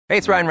Hey,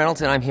 it's Ryan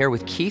Reynolds, and I'm here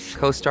with Keith,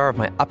 co-star of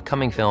my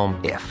upcoming film,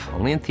 If,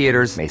 only in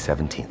theaters May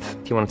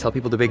 17th. Do you want to tell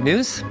people the big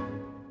news?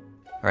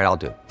 All right, I'll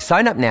do it.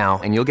 Sign up now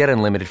and you'll get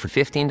unlimited for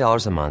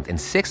 $15 a month and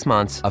 6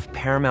 months of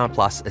Paramount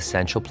Plus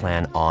Essential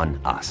Plan on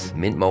us.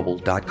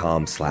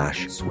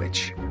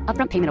 MintMobile.com/switch.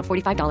 Upfront payment of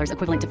 $45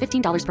 equivalent to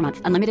 $15 per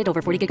month. Unlimited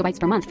over 40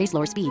 gigabytes per month. Face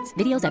lower speeds.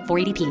 Videos at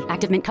 480p.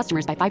 Active Mint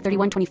customers by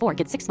 531.24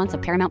 get 6 months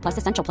of Paramount Plus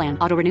Essential Plan.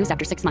 Auto renews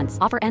after 6 months.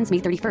 Offer ends May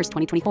 31st,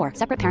 2024.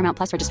 Separate Paramount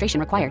Plus registration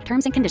required.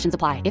 Terms and conditions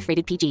apply if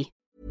rated PG.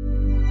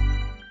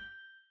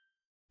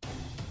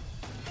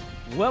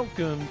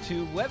 Welcome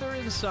to Weather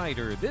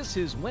Insider. This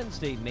is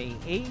Wednesday, May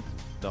 8th,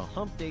 the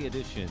Hump Day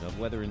edition of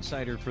Weather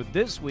Insider for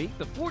this week,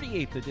 the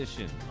 48th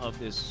edition of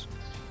this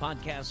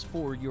podcast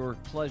for your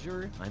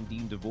pleasure. I'm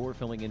Dean DeVore,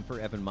 filling in for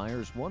Evan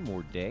Myers one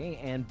more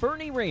day, and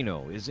Bernie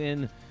Rayno is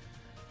in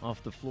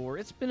off the floor.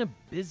 It's been a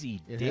busy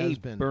day,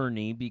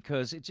 Bernie,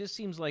 because it just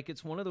seems like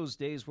it's one of those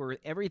days where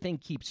everything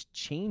keeps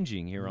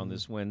changing here on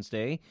this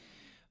Wednesday.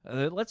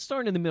 Let's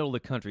start in the middle of the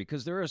country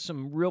because there are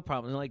some real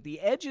problems. Like the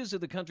edges of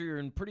the country are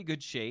in pretty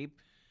good shape.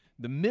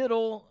 The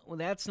middle, well,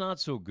 that's not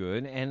so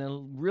good, and it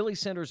really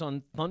centers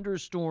on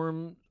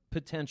thunderstorm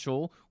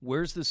potential.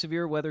 Where's the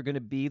severe weather going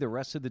to be the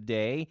rest of the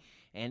day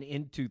and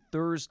into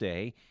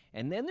Thursday?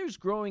 And then there's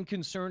growing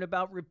concern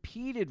about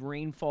repeated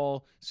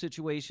rainfall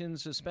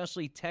situations,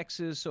 especially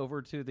Texas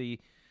over to the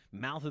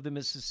mouth of the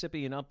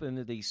Mississippi and up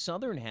into the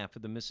southern half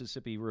of the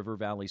Mississippi River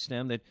Valley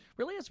stem that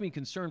really has me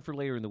concerned for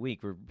later in the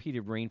week,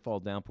 repeated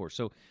rainfall downpour.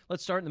 So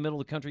let's start in the middle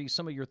of the country.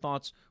 Some of your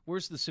thoughts.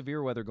 Where's the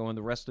severe weather going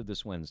the rest of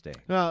this Wednesday?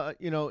 And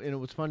it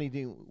was funny,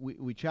 Dean,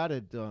 we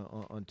chatted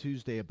on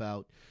Tuesday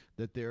about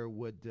that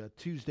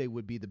Tuesday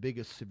would be the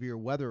biggest severe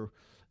weather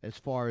as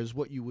far as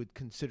what you would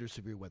consider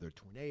severe weather,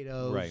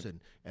 tornadoes right.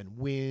 and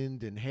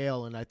wind and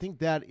hail. And I think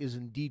that is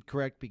indeed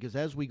correct because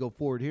as we go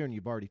forward here, and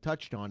you've already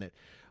touched on it,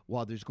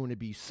 while there's going to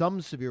be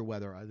some severe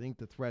weather, I think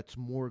the threat's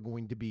more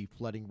going to be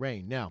flooding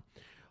rain. Now,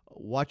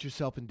 watch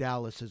yourself in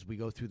Dallas as we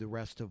go through the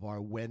rest of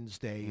our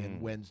Wednesday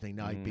and Wednesday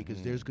night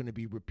because there's going to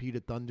be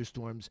repeated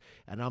thunderstorms,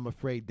 and I'm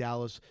afraid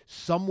Dallas,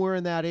 somewhere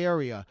in that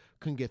area,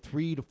 can get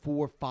 3 to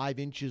 4, 5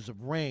 inches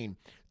of rain.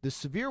 The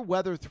severe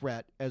weather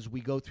threat as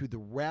we go through the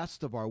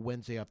rest of our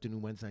Wednesday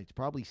afternoon, Wednesday night, is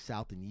probably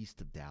south and east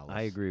of Dallas.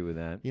 I agree with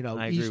that.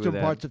 Eastern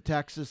parts of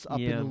Texas, up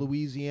into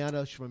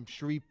Louisiana, from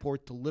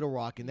Shreveport to Little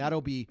Rock, and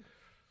that'll be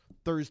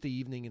Thursday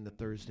evening into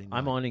Thursday night.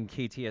 I'm on in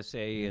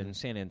KTSA in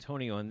San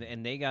Antonio,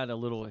 and they got a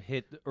little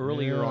hit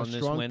earlier on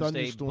this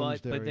Wednesday.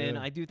 But then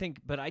I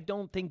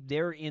don't think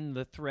they're in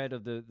the threat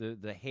of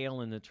the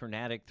hail and the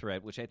tornadic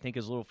threat, which I think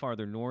is a little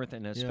farther north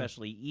and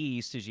especially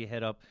east as you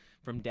head up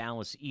from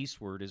Dallas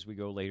eastward as we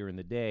go later in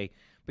the day.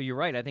 But you're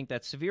right. I think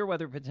that severe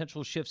weather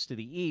potential shifts to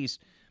the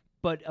east.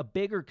 But a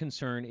bigger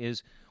concern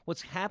is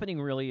what's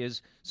happening really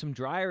is some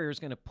dry air is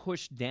going to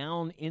push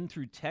down in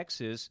through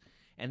Texas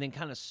and then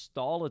kind of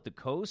stall at the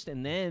coast,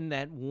 and then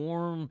that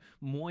warm,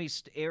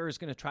 moist air is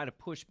going to try to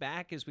push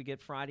back as we get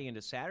Friday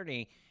into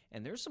Saturday.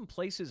 And there's some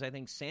places, I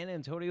think, San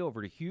Antonio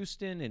over to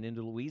Houston and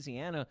into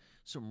Louisiana,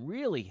 some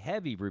really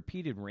heavy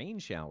repeated rain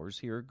showers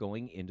here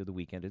going into the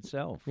weekend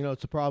itself.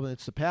 It's a problem.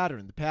 It's the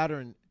pattern. The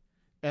pattern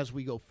as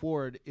we go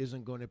forward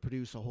isn't going to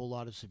produce a whole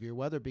lot of severe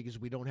weather because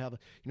we don't have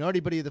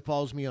anybody that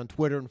follows me on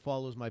Twitter and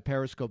follows my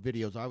Periscope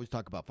videos, I always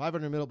talk about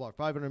 500 millibar,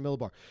 500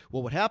 millibar.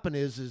 Well, what happened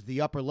is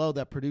the upper low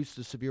that produced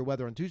the severe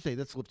weather on Tuesday,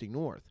 that's lifting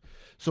north.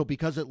 So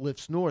because it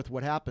lifts north,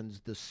 what happens?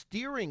 The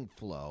steering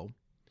flow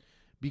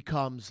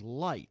becomes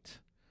light.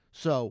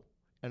 And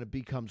it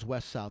becomes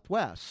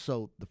west-southwest.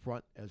 So the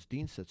front, as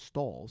Dean said,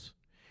 stalls.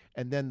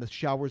 And then the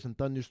showers and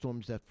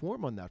thunderstorms that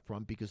form on that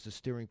front, because the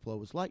steering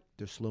flow is light,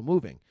 they're slow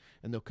moving,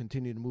 and they'll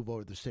continue to move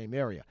over the same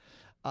area.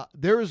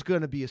 There is going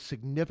to be a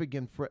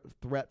significant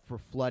threat for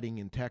flooding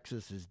in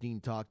Texas, as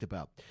Dean talked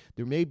about.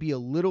 There may be a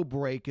little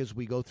break as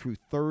we go through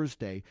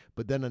Thursday,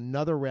 but then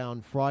another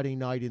round Friday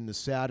night into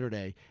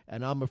Saturday,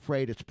 and I'm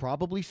afraid it's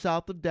probably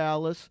south of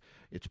Dallas.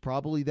 It's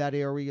probably that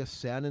area,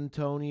 San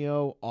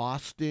Antonio,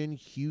 Austin,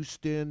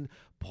 Houston,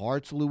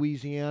 parts of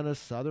Louisiana,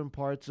 southern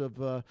parts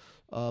of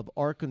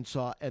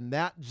Arkansas, and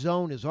that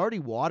zone is already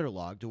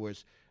waterlogged, or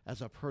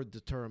as I've heard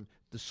the term,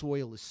 the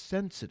soil is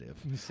sensitive.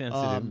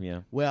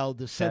 Yeah. Well,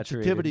 the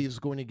sensitivity is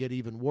going to get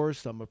even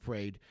worse, I'm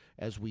afraid,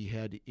 as we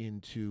head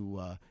into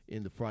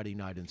Friday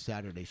night and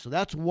Saturday. So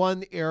that's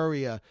one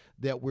area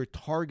that we're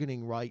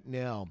targeting right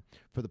now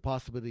for the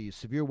possibility of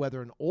severe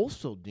weather. And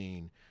also,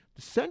 Dean,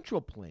 the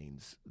Central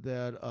Plains,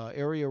 that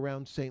area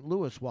around St.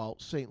 Louis, while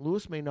St.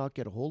 Louis may not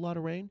get a whole lot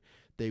of rain,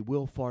 they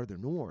will farther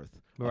north,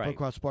 up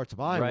across parts of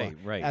Iowa.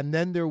 Right. And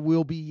then there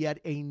will be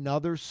yet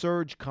another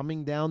surge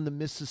coming down the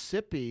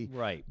Mississippi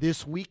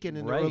this weekend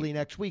and early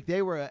next week.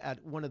 They were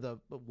at one of the,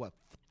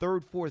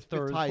 third, fourth,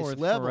 fifth highest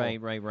level.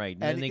 Right.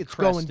 And it's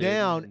going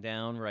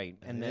down. Right.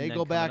 And then they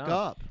go back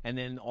up. And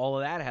then all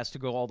of that has to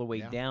go all the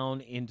way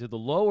down into the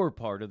lower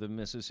part of the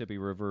Mississippi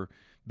River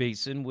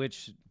Basin,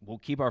 which will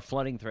keep our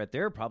flooding threat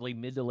there probably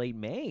mid to late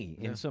May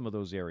in some of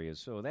those areas.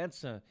 So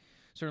that's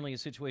certainly a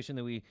situation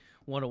that we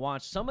want to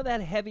watch. Some of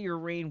that heavier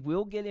rain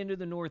will get into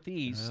the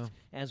Northeast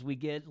as we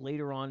get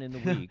later on in the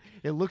week.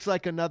 It looks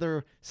like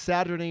another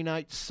Saturday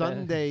night,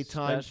 Sunday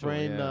time Special,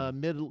 frame, yeah.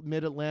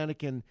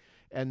 mid-Atlantic and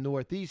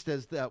Northeast,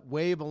 as that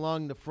wave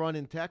along the front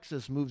in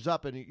Texas moves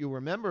up. And you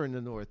remember in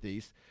the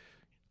Northeast,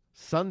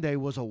 Sunday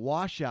was a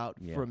washout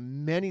for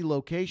many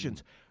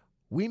locations.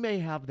 We may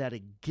have that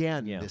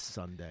again this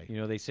Sunday. You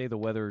know, they say the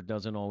weather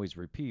doesn't always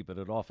repeat, but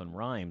it often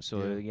rhymes.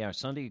 So,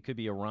 Sunday could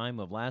be a rhyme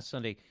of last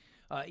Sunday.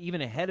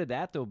 Even ahead of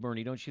that, though,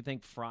 Bernie, don't you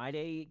think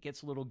Friday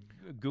gets a little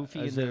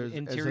goofy in the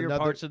interior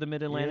parts of the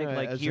Mid-Atlantic,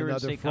 like here in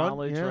State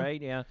College, right?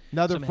 Yeah.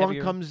 Another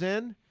front comes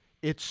in,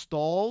 it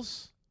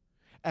stalls,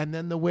 and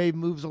then the wave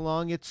moves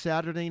along. It's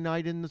Saturday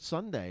night into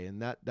Sunday,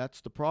 and that's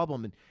the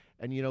problem.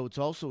 And you know, it's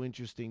also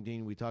interesting,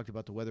 Dean, we talked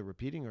about the weather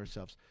repeating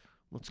ourselves.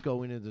 Let's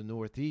go into the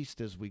Northeast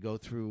as we go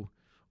through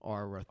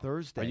our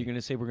Thursday. Are you going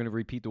to say we're going to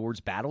repeat the words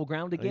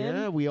battleground again?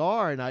 Yeah, we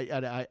are, and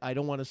I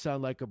don't want to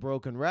sound like a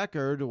broken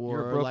record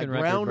or like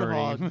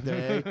Groundhog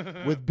Day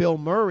with Bill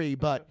Murray,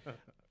 but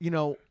you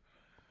know,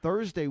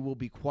 Thursday will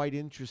be quite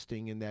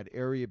interesting in that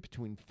area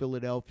between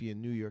Philadelphia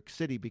and New York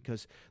City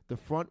because the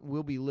front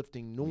will be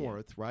lifting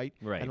north, right?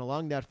 Right. And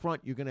along that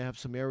front, you're going to have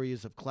some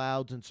areas of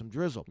clouds and some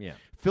drizzle. Yeah.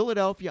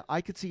 Philadelphia, I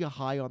could see a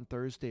high on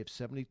Thursday of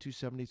 72,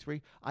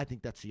 73. I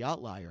think that's the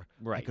outlier.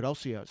 Right. I could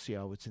also see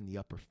how it's in the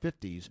upper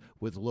 50s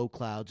with low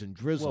clouds and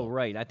drizzle. Well,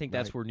 right. I think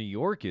that's where New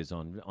York is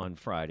on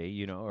Friday,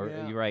 you know, or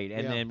Yeah. you're right.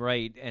 And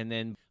Yeah.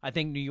 then I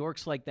think New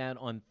York's like that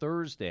on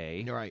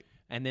Thursday. You're right.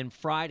 And then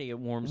Friday it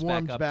warms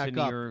back up to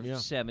near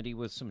 70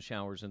 with some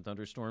showers and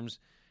thunderstorms.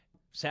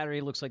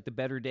 Saturday looks like the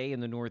better day in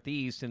the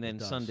Northeast, and then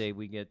Sunday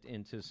we get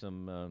into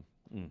some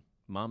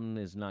Mom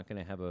is not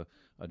going to have a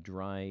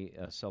dry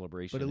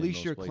celebration. But at in least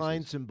those your places.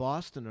 clients in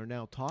Boston are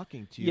now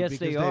talking to you Yes, because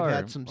they they've are.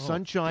 had some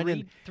sunshine.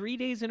 and 3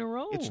 days in a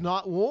row. It's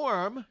not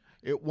warm.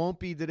 It won't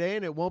be today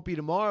and it won't be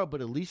tomorrow,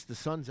 but at least the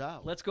sun's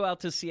out. Let's go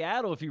out to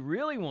Seattle if you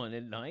really want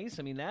it nice.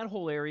 I mean, that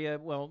whole area,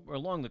 well,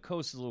 along the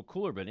coast is a little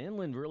cooler, but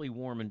inland really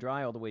warm and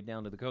dry all the way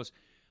down to the coast.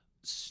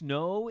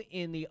 Snow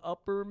in the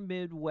upper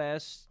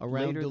Midwest.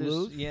 Around later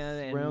Duluth?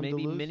 and Around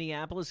maybe Duluth?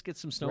 Minneapolis gets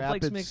some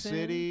snowflakes Rapid mixed in.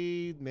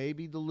 City,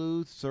 maybe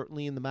Duluth,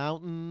 certainly in the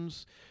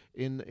mountains,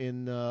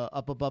 in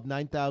up above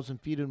 9,000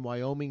 feet in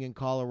Wyoming and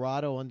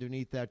Colorado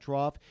underneath that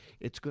trough.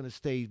 It's going to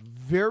stay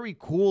very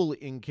cool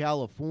in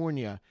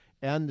California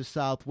and the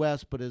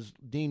Southwest, but as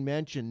Dean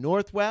mentioned,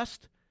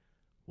 Northwest,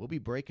 we'll be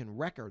breaking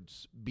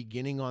records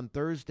beginning on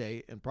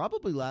Thursday and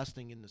probably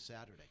lasting into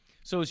Saturday.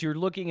 So as you're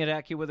looking at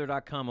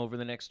AccuWeather.com over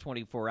the next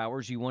 24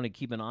 hours, you want to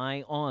keep an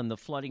eye on the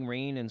flooding,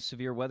 rain, and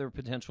severe weather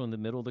potential in the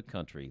middle of the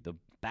country. The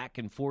back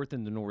and forth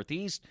in the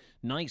Northeast,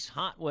 nice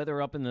hot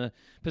weather up in the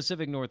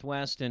Pacific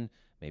Northwest, and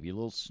maybe a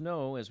little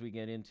snow as we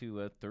get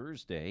into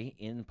Thursday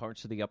in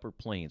parts of the Upper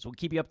Plains. We'll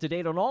keep you up to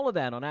date on all of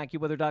that on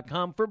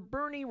AccuWeather.com. For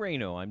Bernie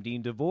Rayno, I'm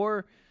Dean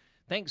DeVore.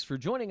 Thanks for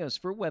joining us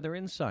for Weather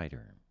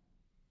Insider.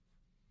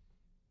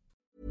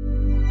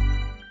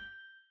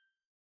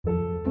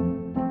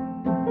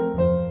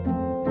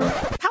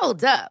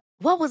 Hold up.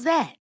 What was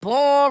that?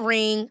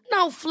 Boring.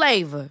 No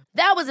flavor.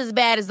 That was as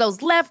bad as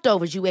those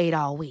leftovers you ate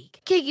all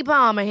week. Keke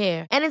Palmer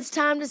here, and it's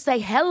time to say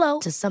hello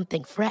to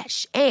something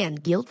fresh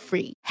and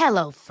guilt-free.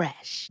 Hello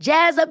Fresh.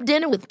 Jazz up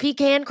dinner with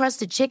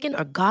pecan-crusted chicken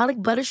or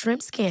garlic butter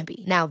shrimp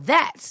scampi. Now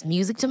that's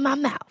music to my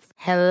mouth.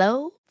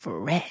 Hello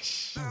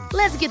Fresh.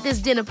 Let's get this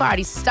dinner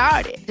party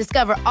started.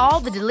 Discover all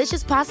the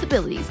delicious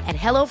possibilities at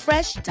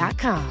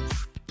HelloFresh.com.